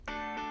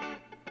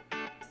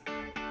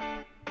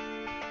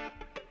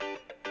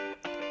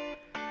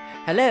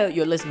Hello,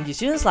 you're listening to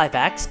Students Life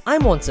Hacks.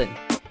 I'm Watson.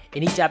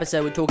 In each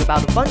episode, we talk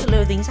about a bunch of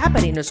little things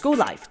happening in our school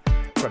life.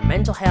 From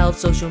mental health,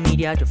 social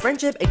media, to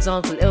friendship,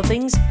 exams, and little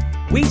things,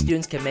 we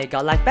students can make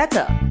our life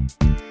better.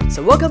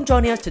 So welcome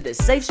joining us to this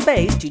safe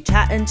space to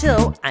chat and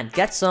chill and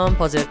get some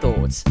positive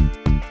thoughts.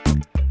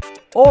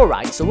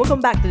 Alright, so welcome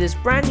back to this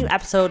brand new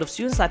episode of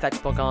Students Life Hacks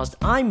podcast.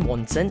 I'm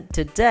Watson.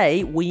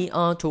 Today, we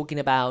are talking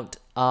about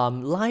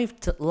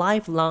lifetime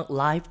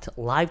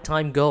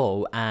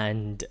goal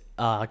and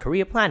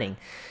career planning.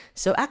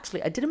 So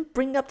actually, I didn't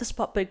bring up this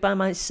topic by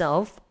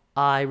myself.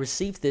 I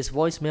received this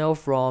voicemail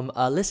from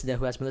a listener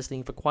who has been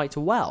listening for quite a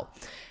while.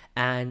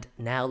 And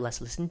now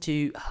let's listen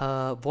to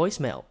her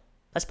voicemail.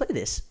 Let's play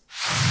this.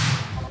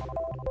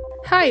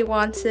 Hi,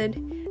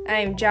 Watson.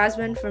 I'm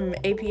Jasmine from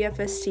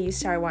APFST's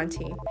Taiwan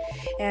team.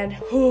 And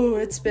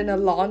it's been a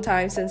long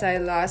time since I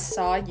last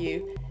saw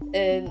you.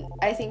 And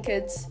I think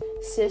it's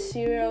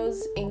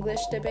Cicero's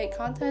English debate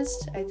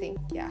contest,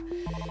 yeah.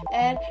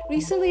 And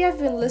recently I've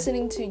been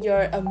listening to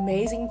your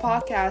amazing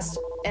podcast,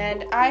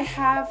 and I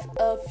have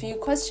a few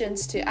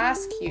questions to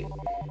ask you.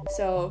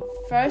 So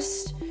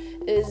first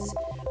is,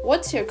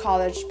 what's your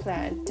college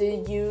plan?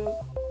 Do you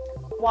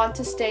want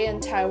to stay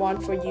in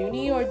Taiwan for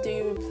uni, or do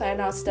you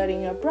plan on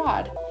studying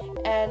abroad?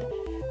 And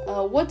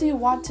what do you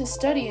want to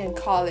study in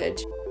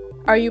college?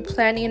 Are you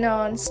planning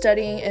on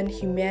studying in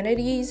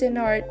humanities and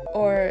art,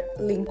 or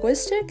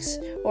linguistics,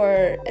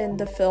 or in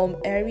the film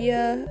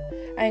area?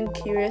 I'm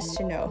curious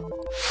to know.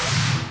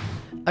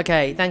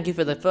 Okay, thank you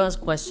for the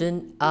first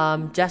question.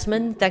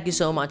 Jasmine, thank you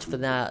so much for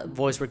that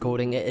voice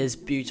recording. It is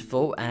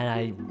beautiful,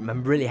 and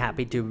I'm really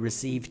happy to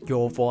receive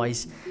your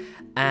voice.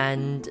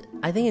 And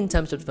I think in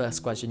terms of the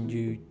first question,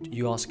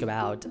 you ask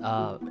about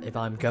if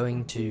I'm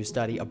going to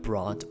study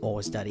abroad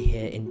or study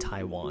here in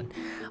Taiwan.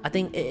 I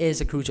think it is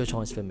a crucial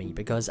choice for me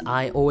because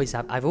I've always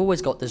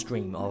got this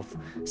dream of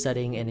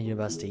studying in a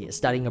university,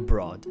 studying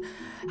abroad.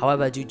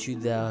 However, due to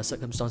the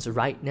circumstances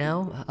right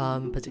now,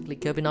 particularly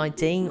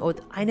COVID-19, or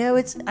I know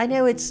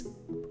it's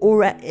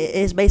already, it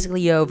is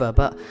basically over,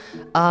 but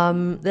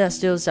there are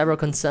still several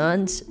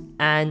concerns.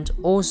 And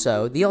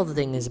also, the other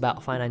thing is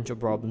about financial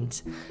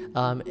problems.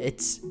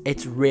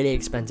 It's really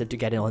expensive to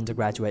get an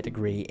undergraduate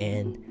degree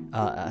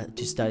to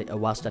study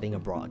while studying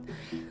abroad.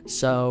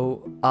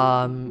 So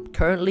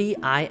currently,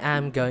 I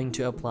am going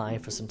to apply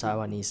for some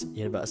Taiwanese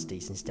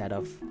universities instead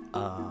of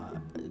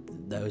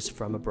those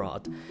from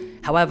abroad.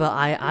 However,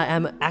 I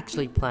am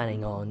actually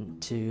planning on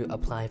to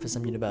apply for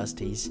some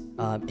universities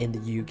in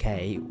the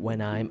UK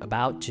when I'm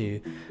about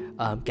to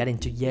get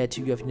into year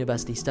 2 of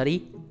university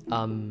study.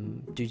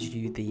 Due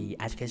to the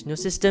educational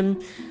system,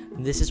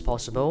 this is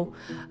possible.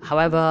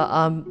 However,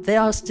 I'm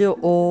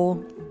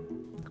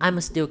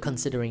still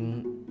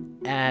considering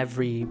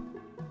every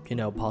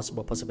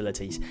possible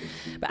possibilities.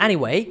 But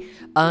anyway,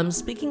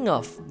 speaking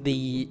of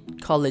the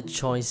college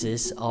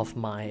choices of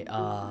my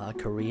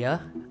career,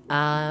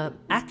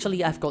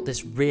 actually I've got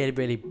this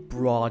really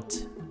broad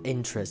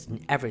interest in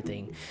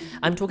everything.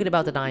 I'm talking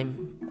about that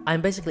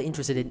I'm basically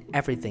interested in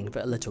everything for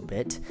a little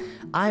bit.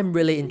 I'm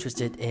really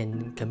interested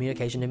in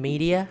communication and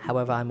media.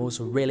 However, I'm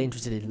also really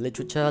interested in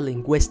literature,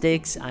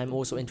 linguistics. I'm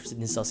also interested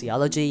in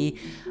sociology.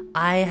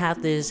 I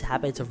have this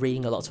habit of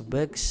reading a lot of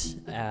books,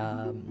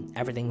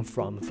 everything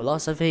from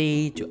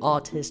philosophy to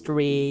art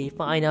history,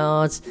 fine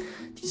arts,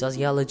 to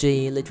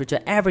sociology,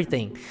 literature,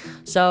 everything.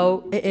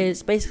 So it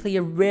is basically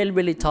a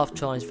really tough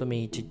choice for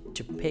me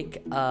to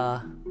pick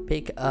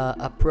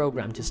a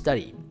program to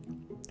study.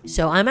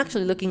 So I'm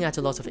actually looking at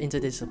a lot of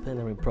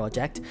interdisciplinary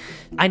projects.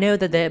 I know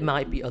that there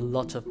might be a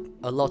lot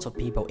of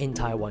people in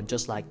Taiwan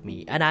just like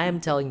me, and I am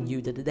telling you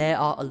that there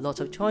are a lot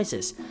of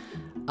choices.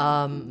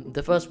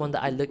 The first one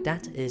that I looked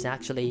at is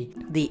actually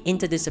the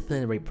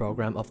interdisciplinary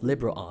program of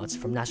liberal arts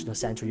from National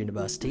Central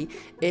University.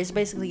 It's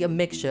basically a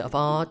mixture of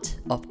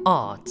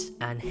art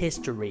and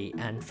history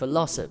and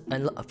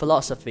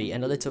philosophy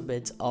and a little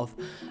bit of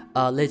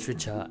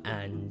literature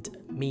and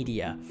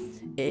media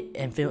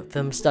and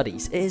film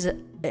studies. It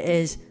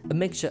is a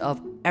mixture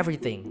of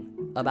everything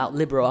about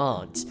liberal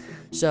arts.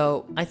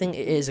 So I think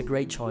it is a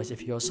great choice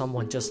if you're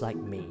someone just like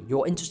me.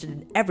 You're interested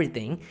in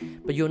everything,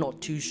 but you're not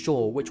too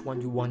sure which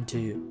one you want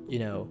to,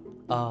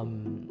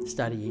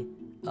 study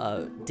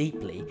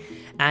deeply.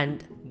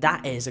 And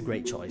that is a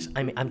great choice.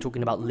 I mean, I'm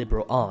talking about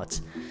liberal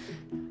arts.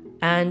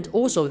 And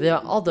also, there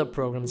are other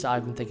programs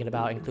I've been thinking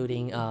about,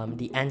 including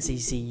the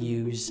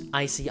NCCU's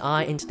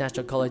ICI,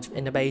 International College of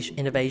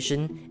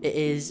Innovation. It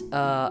is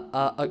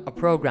a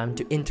program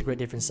to integrate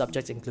different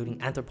subjects,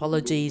 including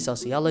anthropology,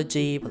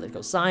 sociology,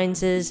 political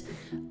sciences,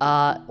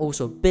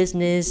 also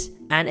business.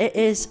 And it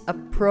is a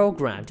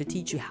program to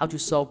teach you how to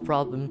solve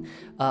problems,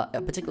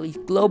 a particularly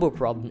global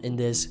problem in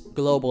this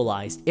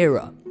globalized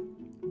era.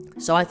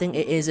 So I think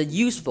it is a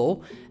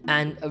useful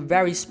and a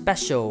very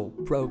special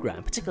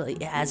program. Particularly,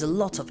 it has a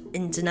lot of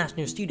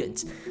international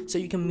students, so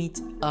you can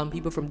meet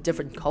people from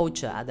different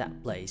culture at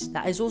that place.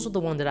 That is also the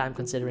one that I'm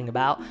considering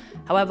about.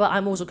 However,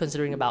 I'm also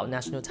considering about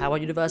National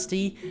Taiwan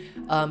University.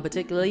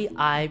 Particularly,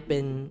 I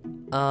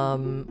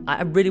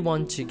really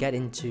want to get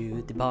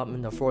into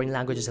Department of Foreign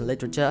Languages and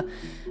Literature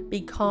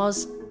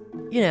because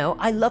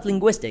I love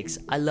linguistics.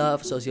 I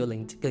love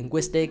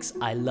sociolinguistics.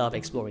 I love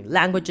exploring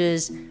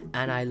languages,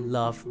 and I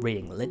love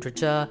reading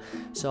literature.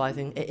 So I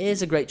think it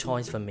is a great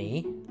choice for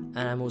me.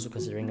 And I'm also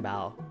considering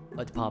about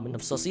a department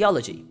of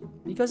sociology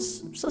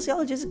because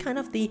sociology is kind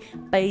of the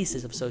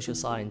basis of social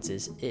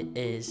sciences. It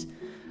is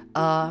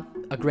a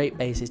great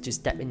basis to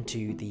step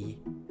into the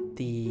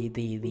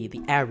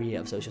area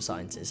of social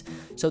sciences.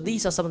 So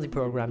these are some of the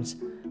programs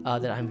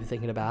that I'm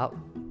thinking about.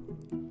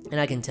 And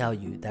I can tell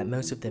you that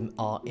most of them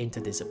are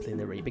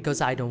interdisciplinary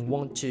because I don't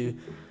want to.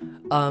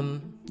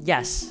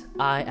 Yes,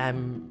 I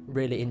am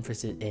really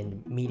interested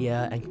in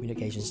media and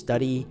communication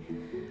study.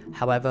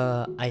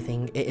 However, I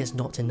think it is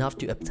not enough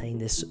to obtain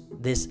this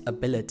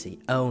ability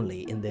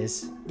only in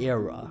this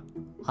era.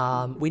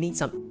 We need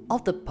some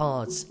other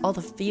parts,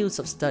 other fields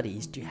of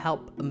studies to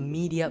help a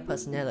media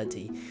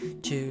personality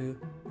to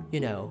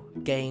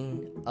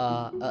gain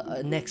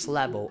a next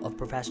level of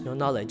professional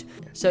knowledge.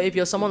 So if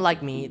you're someone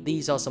like me,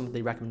 these are some of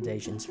the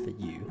recommendations for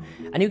you.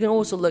 And you can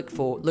also look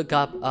for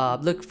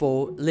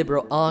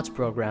liberal arts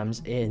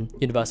programs in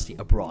university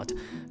abroad.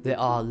 There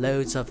are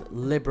loads of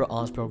liberal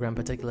arts programs,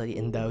 particularly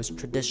in those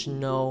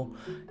traditional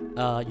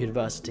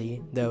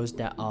university, those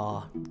that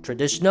are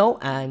traditional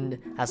and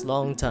has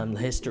long-term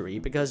history.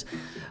 Because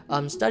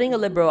studying a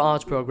liberal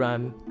arts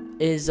program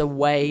is a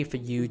way for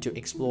you to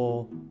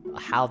explore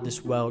how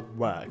this world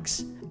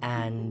works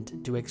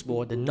and to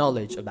explore the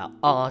knowledge about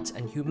art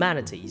and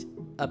humanities,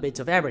 a bit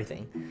of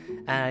everything.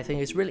 And I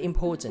think it's really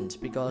important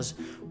because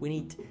we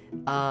need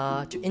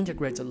to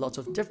integrate a lot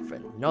of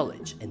different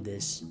knowledge in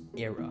this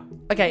era.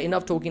 Okay,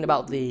 enough talking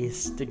about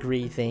this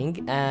degree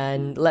thing,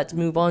 and let's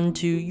move on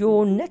to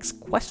your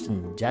next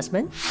question,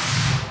 Jasmine.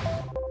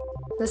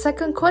 The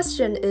second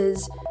question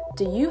is,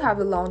 do you have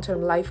a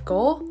long-term life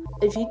goal?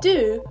 If you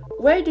do,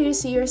 where do you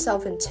see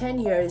yourself in 10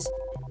 years?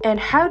 And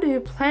how do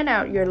you plan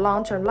out your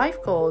long-term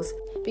life goals?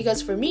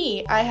 Because for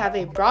me, I have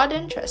a broad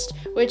interest,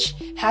 which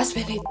has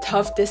been a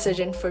tough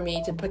decision for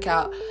me to pick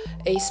out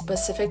a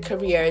specific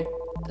career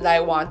that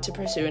I want to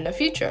pursue in the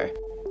future.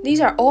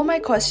 These are all my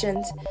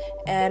questions,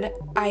 and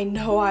I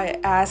know I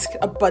asked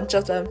a bunch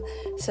of them,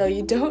 so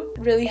you don't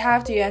really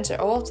have to answer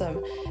all of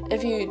them.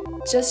 If you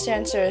just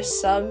answer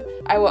some,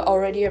 I will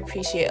already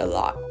appreciate a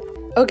lot.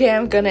 Okay,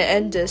 I'm gonna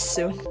end this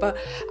soon, but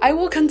I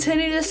will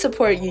continue to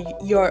support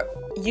your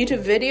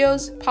YouTube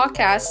videos,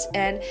 podcasts,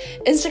 and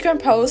Instagram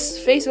posts,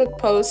 Facebook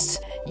posts.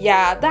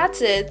 Yeah,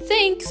 that's it.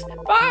 Thanks.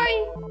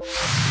 Bye.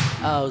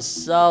 Oh,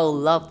 so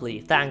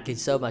lovely. Thank you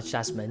so much,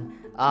 Jasmine.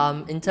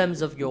 In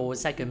terms of your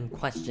second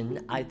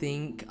question, I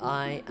think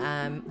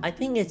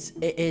it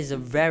is a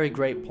very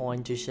great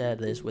point to share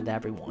this with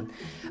everyone.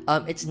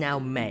 It's now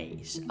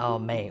May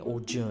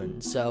or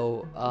June,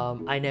 so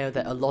I know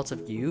that a lot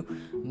of you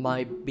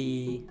might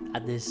be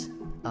at this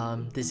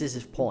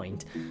decisive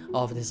point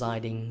of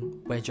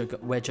deciding where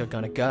you're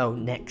gonna go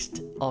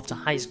next after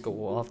high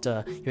school or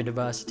after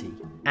university.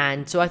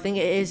 And so I think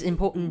it is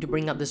important to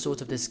bring up this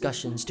sort of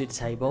discussions to the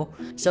table.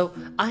 So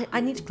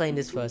I need to claim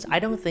this first. I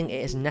don't think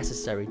it is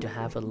necessary to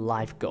have a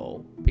life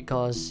goal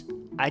because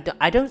I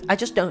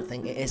just don't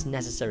think it is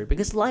necessary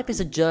because life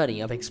is a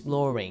journey of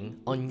exploring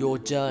your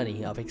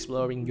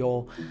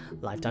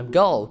lifetime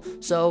goal.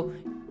 So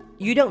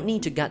you don't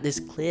need to get this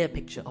clear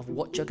picture of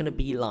what you're gonna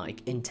be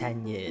like in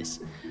 10 years.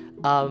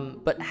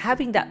 But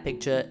having that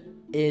picture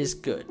is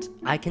good.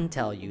 I can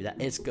tell you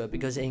that it's good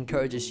because it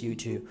encourages you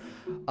to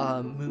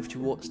move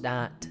towards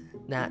that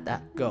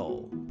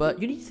goal. But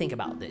you need to think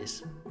about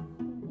this.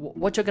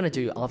 What you're gonna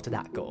do after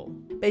that goal.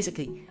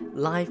 Basically,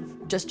 life.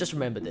 Just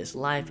remember this.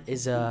 Life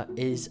is a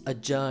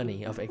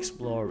journey of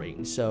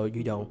exploring. So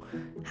you don't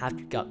have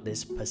to get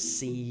this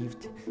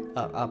perceived,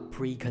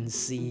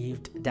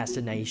 preconceived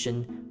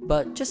destination.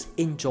 But just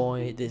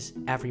enjoy this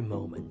every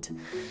moment.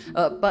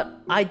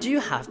 But I do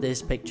have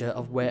this picture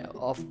of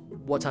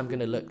what I'm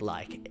gonna look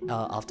like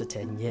after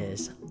 10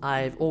 years.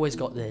 I've always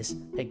got this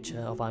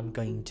picture of I'm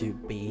going to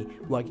be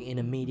working in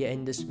a media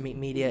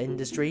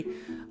industry.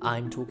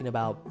 I'm talking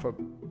about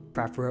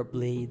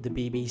preferably the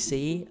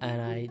BBC,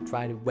 and I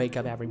try to wake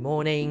up every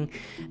morning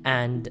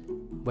and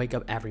wake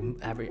up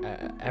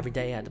every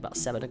day at about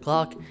 7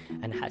 o'clock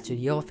and head to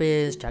the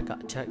office, check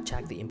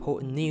the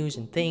important news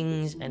and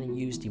things, and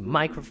use the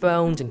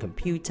microphones and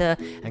computer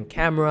and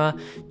camera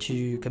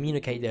to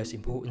communicate those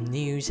important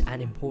news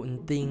and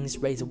important things,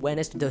 raise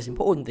awareness to those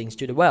important things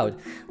to the world.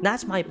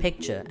 That's my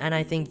picture, and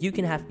I think you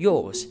can have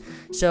yours.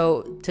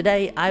 So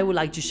today I would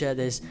like to share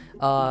this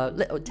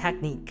little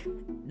technique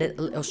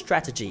little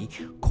strategy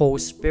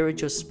called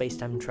spiritual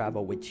space-time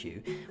travel with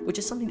you, which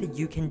is something that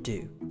you can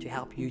do to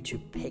help you to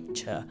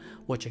picture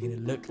what you're going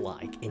to look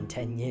like in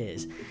 10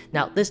 years.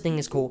 Now, this thing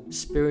is called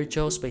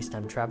spiritual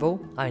space-time travel.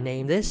 I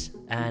named this,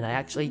 and I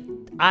actually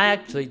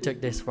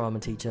took this from a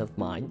teacher of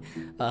mine.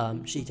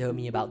 She told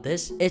me about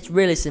this. It's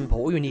really simple.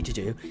 All you need to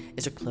do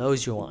is to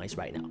close your eyes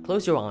right now.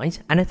 Close your eyes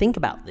and think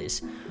about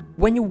this.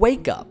 When you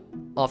wake up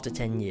after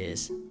 10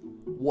 years,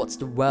 what's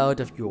the world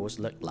of yours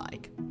look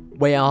like?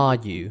 Where are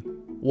you?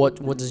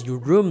 What does your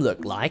room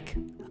look like?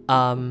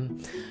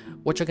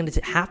 What you're going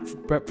to have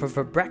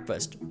for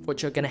breakfast?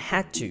 What you're going to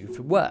head to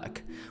for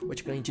work? What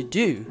you're going to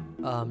do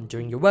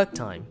during your work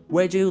time?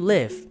 Where do you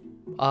live?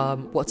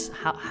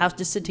 How's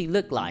the city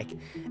look like?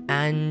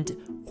 And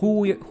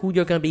who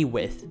you're going to be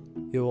with?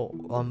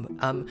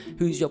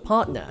 Who's your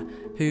partner?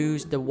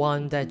 Who's the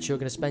one that you're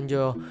going to spend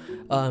your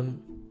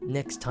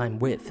next time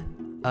with?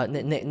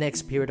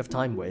 Next period of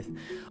time with?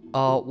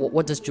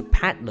 What does your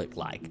pet look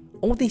like?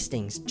 All these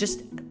things,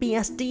 just be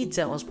as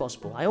detailed as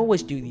possible. I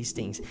always do these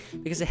things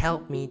because it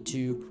helped me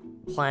to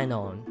plan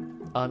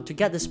on, to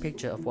get this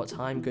picture of what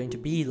I'm going to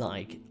be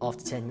like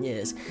after 10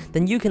 years.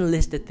 Then you can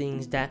list the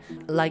things that,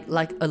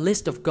 like a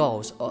list of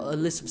goals or a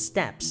list of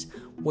steps,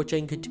 what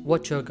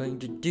you're going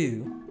to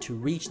do to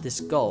reach this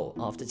goal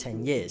after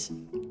 10 years.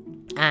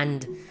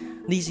 And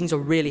these things are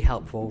really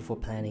helpful for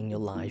planning your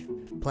life,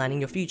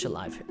 planning your future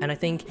life. And I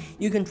think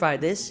you can try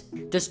this.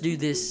 Just do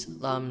this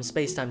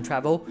space-time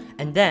travel,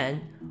 and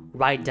then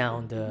write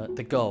down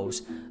the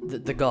goals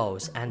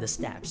and the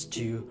steps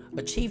to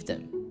achieve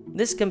them.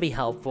 This can be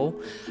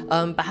helpful,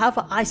 but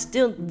however, I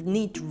still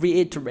need to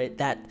reiterate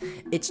that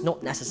it's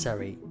not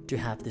necessary to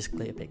have this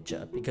clear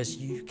picture, because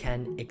you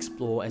can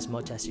explore as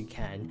much as you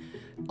can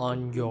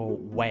on your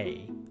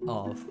way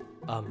of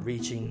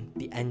reaching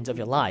the end of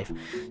your life.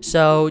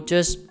 So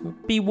just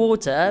be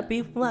water,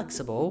 be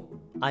flexible.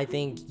 I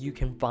think you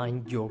can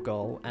find your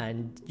goal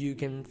and you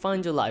can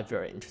find your life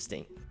very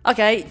interesting.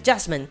 Okay,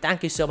 Jasmine,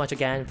 thank you so much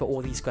again for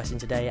all these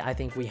questions today. I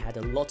think we had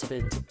a lot of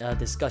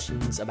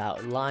discussions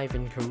about life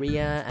in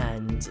Korea,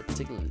 and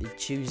particularly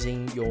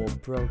choosing your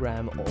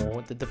program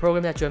or the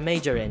program that you're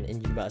majoring in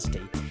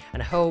university.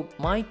 And I hope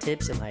my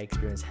tips and my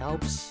experience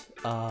helps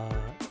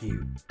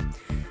you.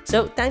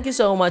 So thank you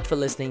so much for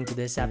listening to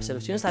this episode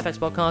of Students Life Hacks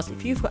Podcast.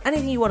 If you've got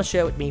anything you want to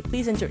share with me,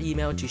 please enter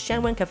email to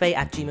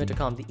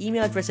shanwangcafe@gmail.com. The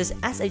email address is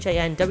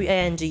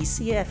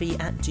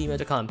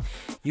shanwangcafe@gmail.com.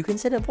 You can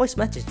send a voice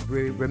message.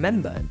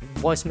 Remember,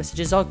 voice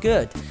messages are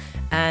good.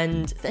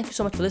 And thank you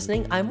so much for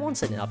listening. I'm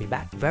Wonson, and I'll be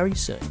back very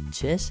soon.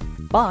 Cheers.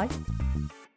 Bye.